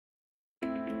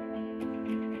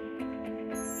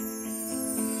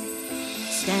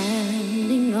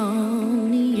Standing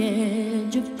on the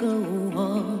edge of go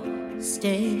or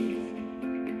stay,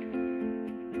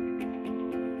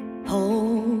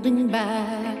 holding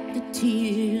back the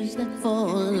tears that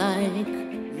fall like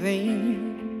rain.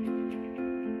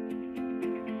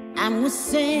 And we're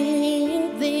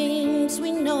saying things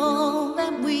we know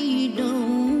that we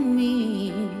don't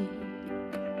mean.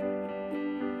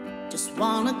 Just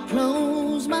wanna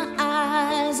close my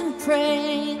eyes and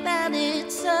pray that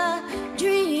it's a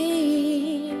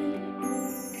dream.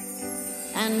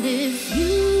 And if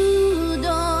you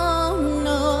don't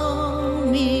know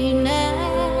me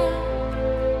now,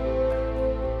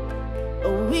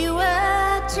 we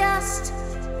were just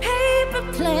paper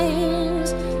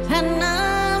planes, and the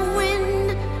wind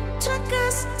took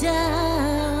us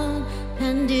down.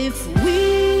 And if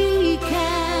we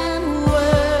can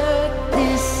work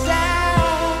this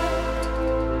out,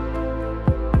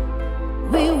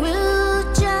 we will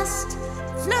just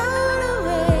float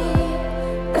away,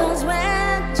 'cause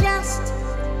we're just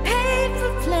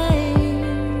paper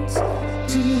planes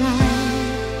tonight.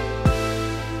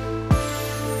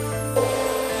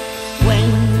 When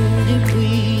did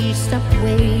we stop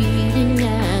waiting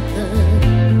at the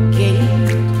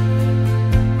gate?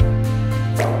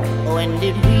 When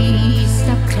did we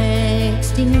stop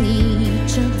texting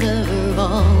each other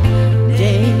all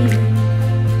day?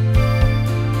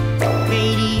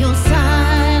 Radio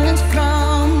silence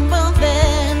from both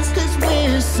ends, 'cause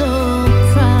we're so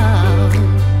proud.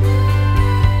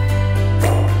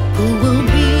 Who will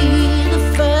be the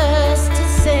first to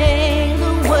say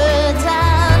the words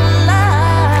out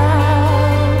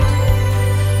loud?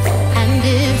 And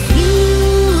if you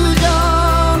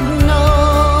don't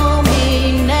know me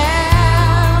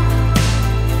now,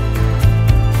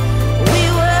 we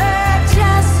were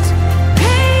just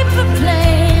paper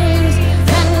planes,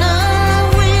 and the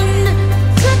wind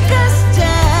took us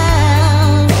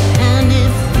down. And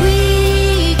if we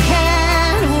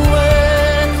can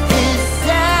work this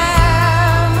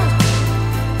out,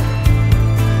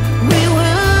 we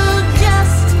will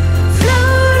just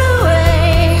float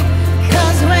away,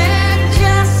 'cause we're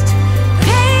just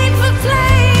paper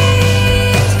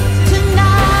planes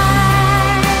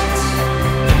tonight.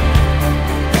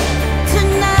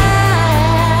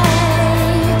 Tonight,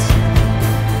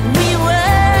 we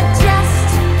were just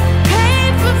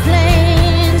paper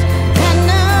planes, and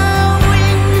the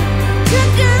wind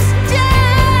took us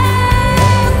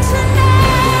down. Tonight,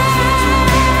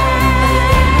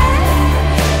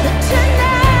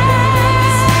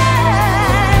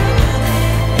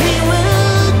 we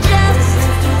will just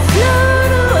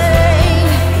float away,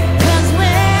 'cause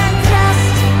we're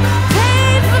just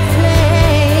paper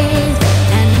planes.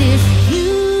 And if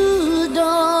you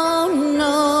don't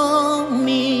know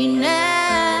me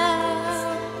now,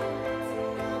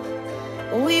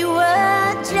 we were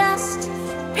just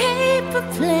paper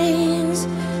planes,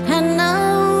 and the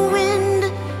wind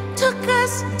took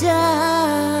us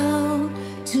down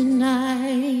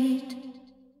tonight.